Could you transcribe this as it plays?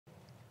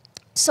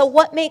So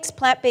what makes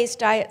plant-based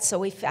diets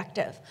so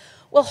effective?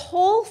 Well,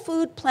 whole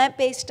food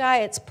plant-based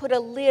diets put a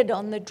lid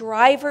on the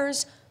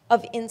drivers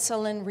of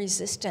insulin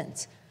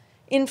resistance: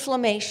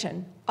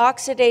 inflammation,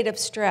 oxidative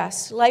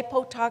stress,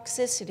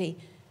 lipotoxicity,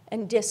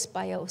 and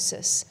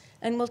dysbiosis.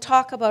 And we'll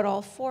talk about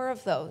all four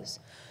of those.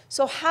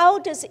 So how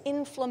does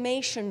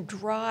inflammation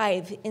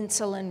drive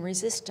insulin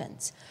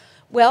resistance?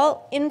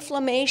 Well,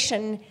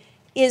 inflammation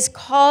is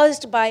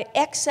caused by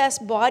excess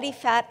body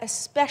fat,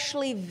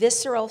 especially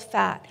visceral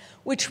fat,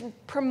 which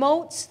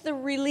promotes the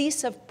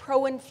release of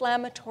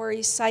pro-inflammatory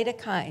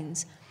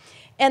cytokines.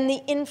 And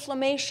the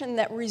inflammation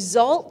that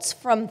results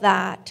from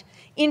that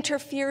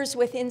interferes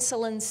with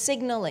insulin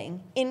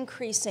signaling,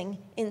 increasing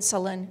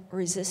insulin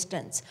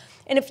resistance.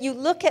 And if you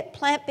look at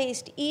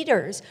plant-based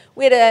eaters,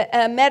 we had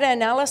a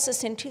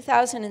meta-analysis in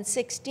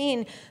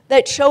 2016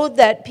 that showed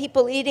that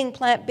people eating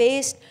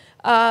plant-based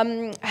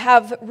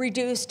have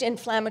reduced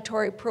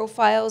inflammatory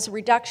profiles,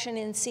 reduction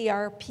in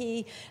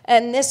CRP,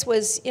 and this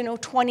was,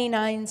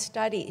 29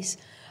 studies.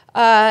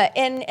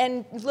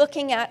 And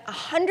looking at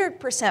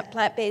 100%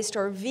 plant-based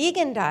or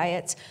vegan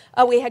diets,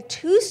 we had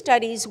 2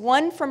 studies,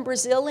 one from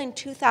Brazil in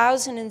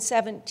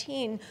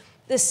 2017.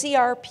 The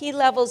CRP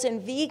levels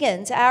in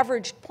vegans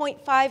averaged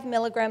 0.5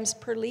 milligrams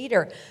per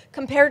liter,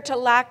 compared to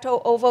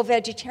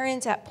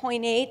lacto-ovo-vegetarians at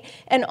 0.8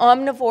 and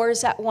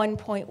omnivores at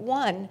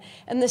 1.1.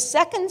 And the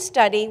second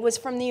study was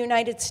from the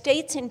United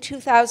States in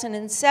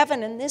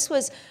 2007, and this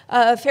was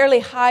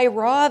fairly high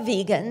raw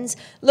vegans,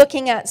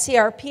 looking at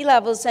CRP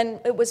levels, and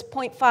it was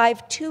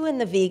 0.52 in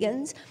the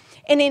vegans.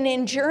 And in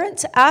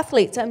endurance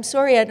athletes, I'm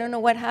sorry, I don't know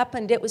what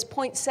happened, it was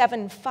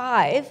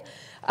 0.75.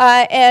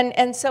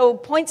 And so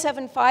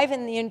 0.75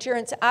 in the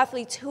endurance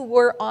athletes who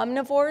were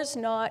omnivores,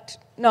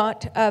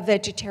 not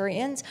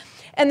vegetarians.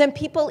 And then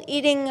people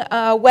eating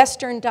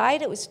Western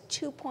diet, it was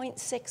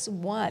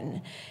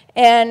 2.61.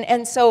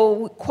 And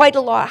so quite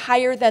a lot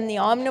higher than the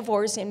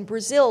omnivores in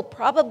Brazil,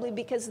 probably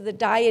because the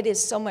diet is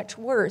so much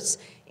worse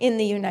in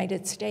the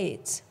United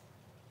States.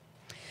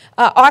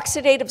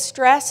 Oxidative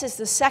stress is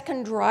the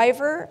second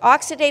driver.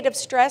 Oxidative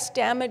stress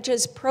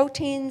damages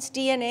proteins,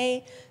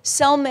 DNA,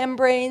 cell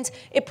membranes.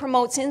 It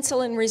promotes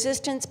insulin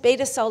resistance,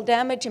 beta cell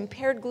damage,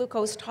 impaired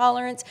glucose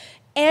tolerance,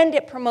 and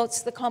it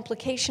promotes the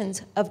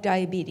complications of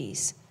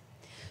diabetes.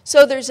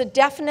 So there's a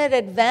definite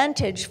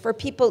advantage for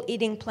people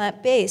eating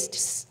plant-based.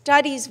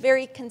 Studies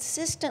very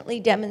consistently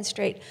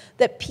demonstrate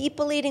that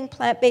people eating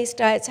plant-based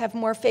diets have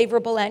more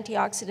favorable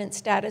antioxidant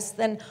status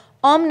than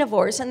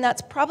omnivores, and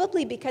that's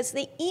probably because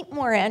they eat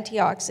more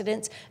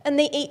antioxidants and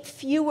they eat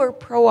fewer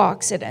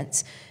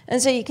pro-oxidants.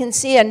 And so you can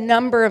see a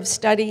number of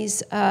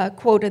studies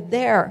quoted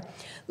there.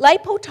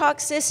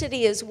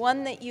 Lipotoxicity is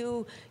one that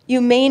you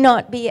may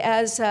not be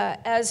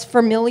as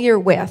familiar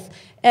with.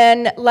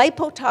 And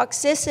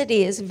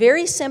lipotoxicity is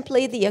very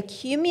simply the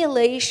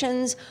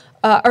accumulation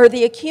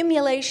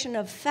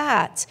of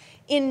fats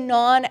in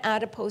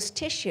non-adipose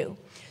tissue.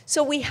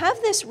 So we have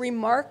this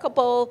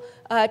remarkable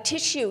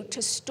tissue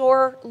to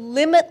store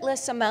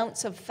limitless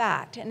amounts of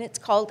fat, and it's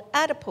called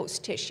adipose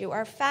tissue,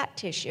 our fat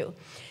tissue.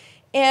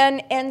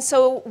 And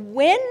so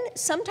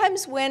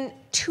sometimes when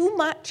too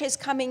much is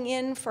coming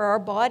in for our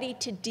body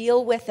to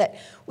deal with it,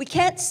 we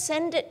can't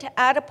send it to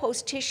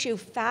adipose tissue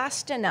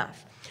fast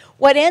enough.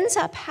 What ends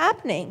up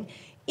happening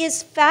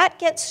is fat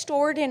gets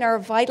stored in our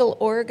vital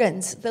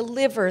organs, the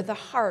liver, the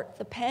heart,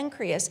 the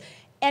pancreas,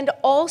 and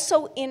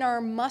also in our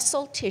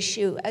muscle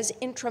tissue as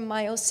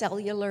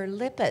intramyocellular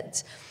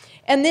lipids.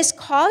 And this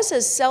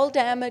causes cell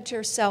damage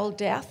or cell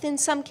death in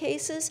some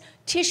cases,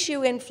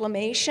 tissue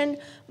inflammation,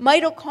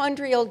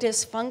 mitochondrial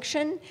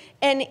dysfunction,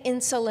 and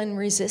insulin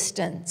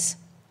resistance.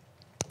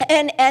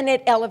 And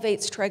it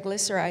elevates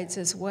triglycerides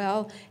as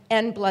well,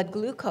 and blood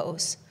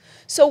glucose.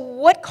 So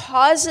what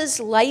causes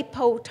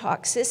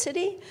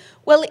lipotoxicity?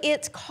 Well,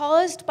 it's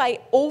caused by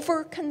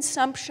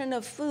overconsumption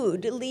of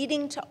food,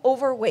 leading to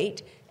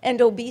overweight and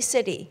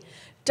obesity.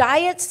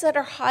 Diets that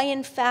are high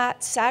in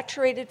fat,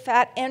 saturated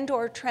fat,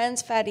 and/or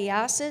trans fatty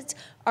acids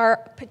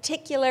are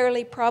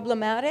particularly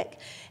problematic.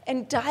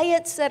 And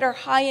diets that are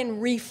high in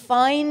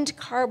refined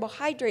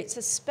carbohydrates,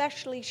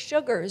 especially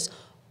sugars,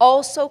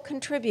 also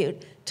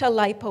contribute to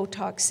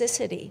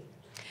lipotoxicity.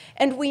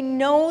 And we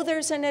know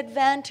there's an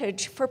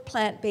advantage for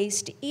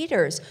plant-based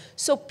eaters.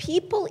 So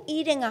people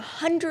eating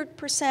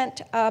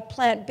 100%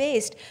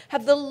 plant-based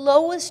have the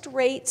lowest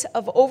rates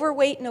of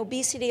overweight and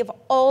obesity of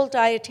all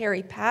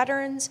dietary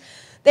patterns.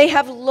 They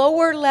have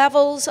lower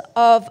levels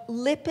of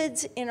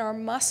lipids in our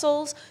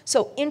muscles,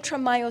 so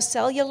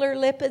intramyocellular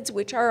lipids,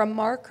 which are a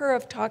marker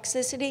of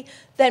toxicity,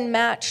 than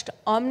matched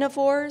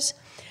omnivores.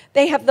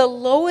 They have the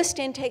lowest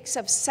intakes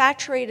of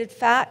saturated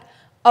fat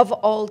of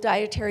all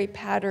dietary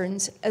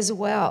patterns as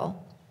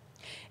well.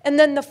 And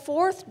then the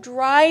fourth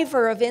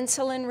driver of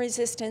insulin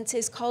resistance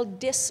is called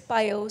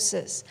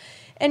dysbiosis.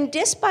 And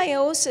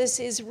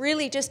dysbiosis is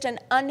really just an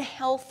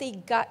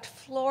unhealthy gut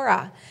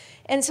flora.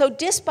 And so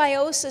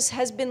dysbiosis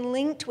has been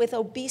linked with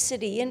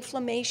obesity,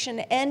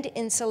 inflammation, and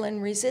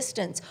insulin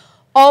resistance.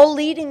 all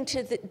leading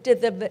to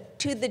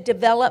the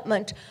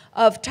development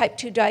of type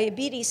 2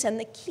 diabetes. And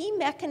the key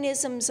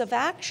mechanisms of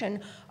action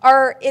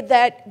are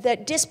that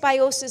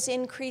dysbiosis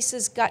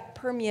increases gut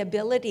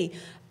permeability,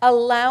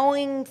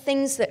 allowing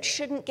things that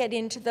shouldn't get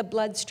into the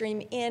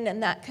bloodstream in,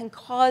 and that can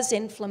cause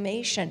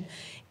inflammation.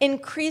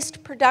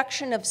 Increased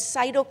production of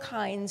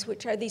cytokines,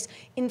 which are these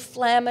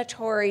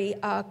inflammatory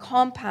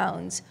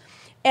compounds.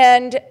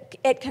 And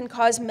it can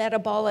cause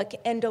metabolic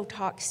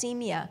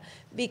endotoxemia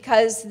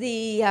because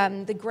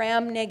the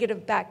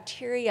gram-negative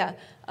bacteria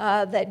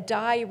that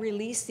die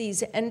release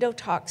these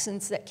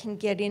endotoxins that can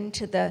get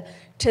into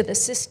the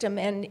system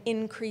and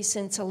increase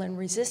insulin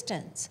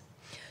resistance.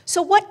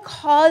 So what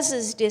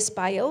causes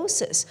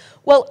dysbiosis?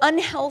 Well,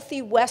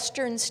 unhealthy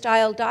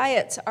Western-style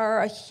diets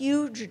are a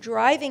huge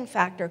driving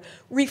factor.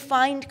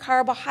 Refined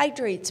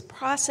carbohydrates,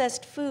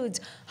 processed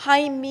foods,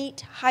 high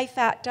meat, high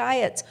fat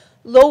diets,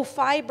 low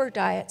fiber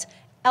diets,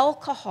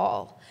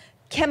 alcohol,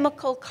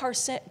 chemical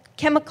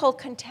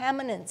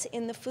contaminants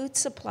in the food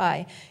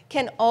supply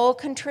can all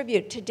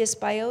contribute to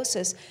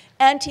dysbiosis.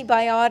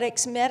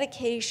 Antibiotics,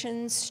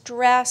 medications,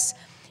 stress,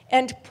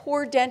 and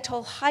poor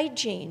dental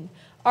hygiene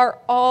are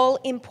all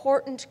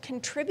important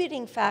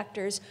contributing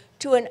factors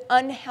to an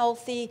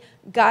unhealthy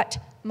gut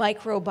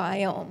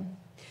microbiome.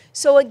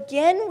 So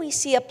again, we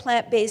see a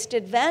plant-based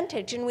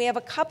advantage, and we have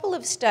a couple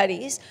of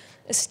studies.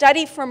 A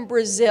study from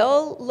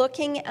Brazil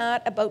looking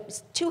at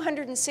about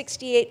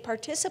 268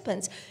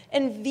 participants,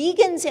 and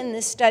vegans in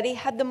this study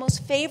had the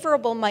most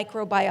favorable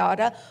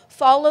microbiota,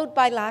 followed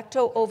by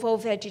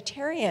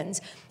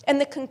lacto-ovo-vegetarians.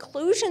 And the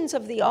conclusions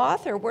of the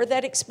author were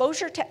that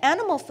exposure to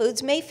animal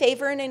foods may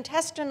favor an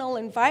intestinal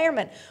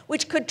environment,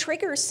 which could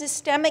trigger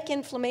systemic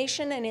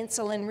inflammation and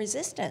insulin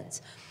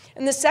resistance.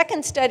 In the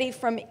second study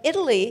from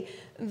Italy,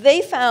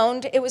 they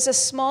found, it was a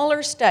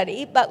smaller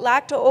study, but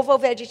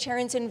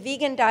lacto-ovo-vegetarians and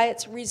vegan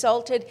diets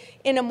resulted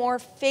in a more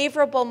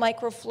favorable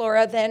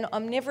microflora than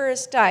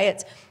omnivorous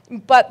diets,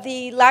 but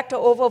the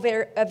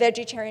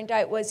lacto-ovo-vegetarian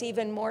diet was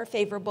even more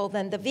favorable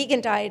than the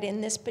vegan diet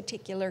in this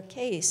particular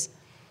case.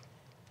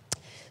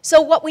 So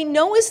what we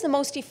know is the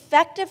most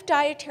effective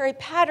dietary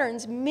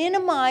patterns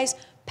minimize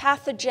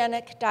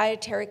pathogenic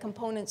dietary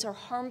components or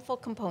harmful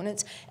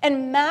components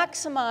and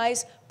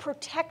maximize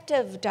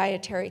protective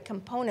dietary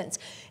components.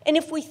 And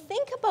if we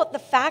think about the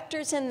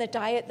factors in the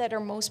diet that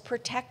are most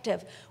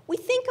protective, we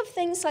think of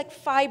things like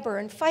fiber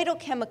and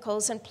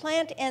phytochemicals and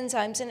plant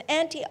enzymes and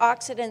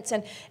antioxidants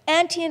and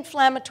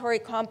anti-inflammatory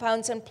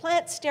compounds and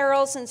plant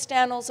sterols and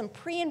stanols and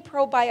pre and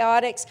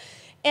probiotics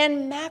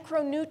and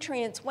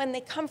macronutrients when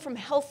they come from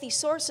healthy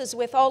sources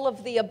with all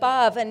of the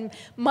above, and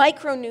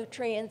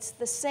micronutrients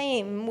the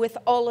same with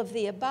all of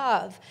the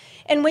above.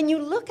 And when you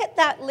look at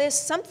that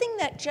list, something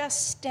that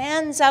just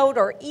stands out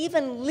or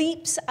even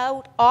leaps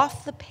out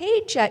off the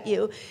page at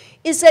you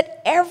is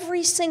that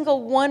every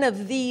single one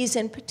of these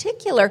in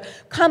particular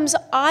comes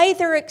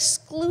either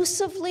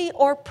exclusively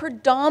or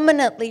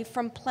predominantly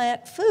from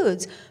plant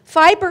foods.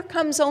 Fiber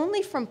comes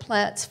only from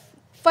plants.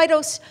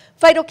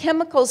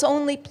 Phytochemicals,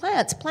 only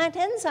plants. Plant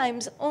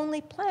enzymes,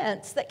 only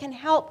plants that can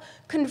help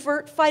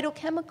convert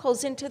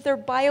phytochemicals into their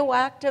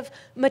bioactive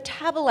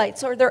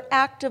metabolites or their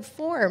active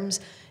forms.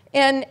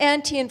 And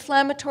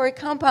anti-inflammatory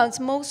compounds,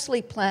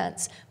 mostly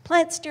plants.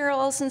 Plant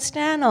sterols and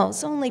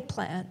stanols, only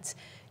plants.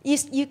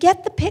 You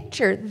get the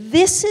picture.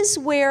 This is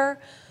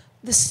where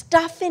the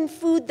stuff in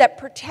food that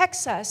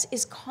protects us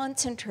is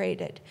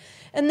concentrated.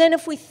 And then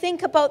if we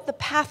think about the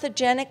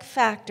pathogenic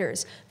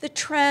factors, the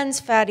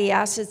trans fatty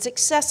acids,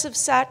 excessive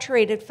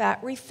saturated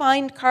fat,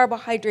 refined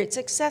carbohydrates,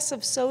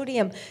 excessive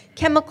sodium,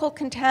 chemical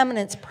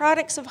contaminants,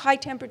 products of high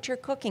temperature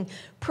cooking,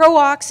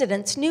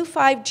 pro-oxidants, new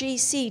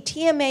 5-GC,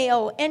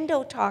 TMAO,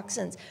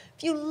 endotoxins.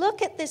 If you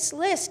look at this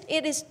list,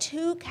 it is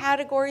 2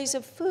 categories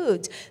of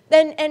foods.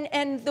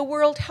 And the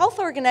World Health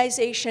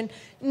Organization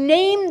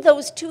named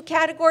those 2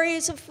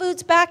 categories of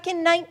foods back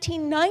in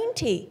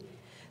 1990.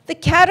 The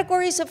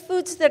categories of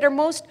foods that are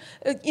most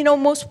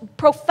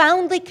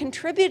profoundly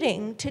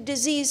contributing to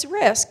disease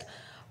risk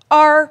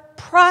are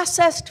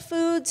processed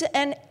foods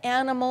and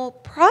animal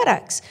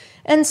products.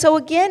 And so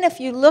again, if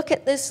you look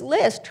at this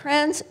list,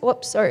 trans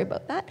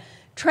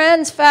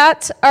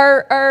fats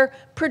are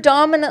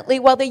predominantly,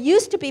 well, they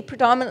used to be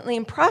predominantly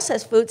in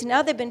processed foods.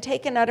 Now they've been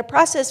taken out of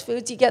processed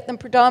foods. You get them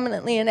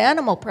predominantly in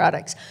animal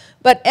products.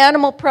 But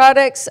animal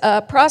products,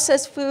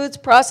 processed foods,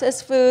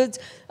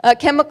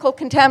 chemical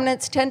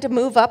contaminants tend to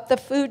move up the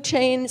food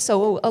chain,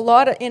 so a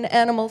lot in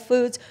animal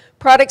foods.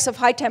 Products of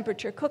high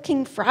temperature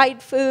cooking,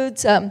 fried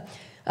foods,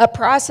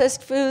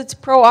 processed foods,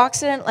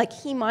 pro-oxidant like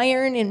heme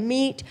iron in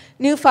meat.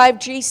 New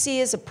 5-GC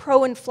is a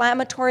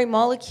pro-inflammatory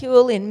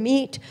molecule in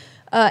meat.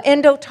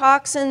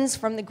 Endotoxins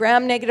from the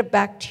gram-negative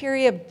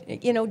bacteria,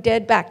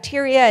 dead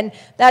bacteria, and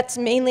that's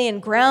mainly in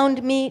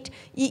ground meat.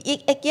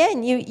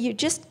 Again, you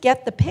just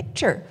get the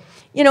picture.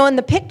 And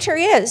the picture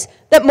is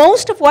that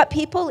most of what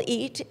people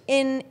eat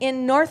in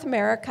North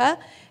America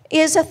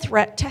is a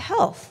threat to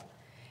health.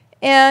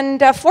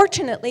 And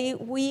fortunately,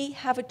 we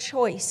have a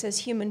choice as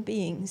human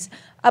beings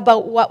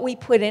about what we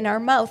put in our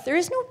mouth. There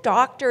is no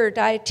doctor or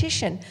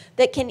dietitian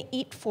that can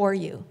eat for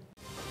you.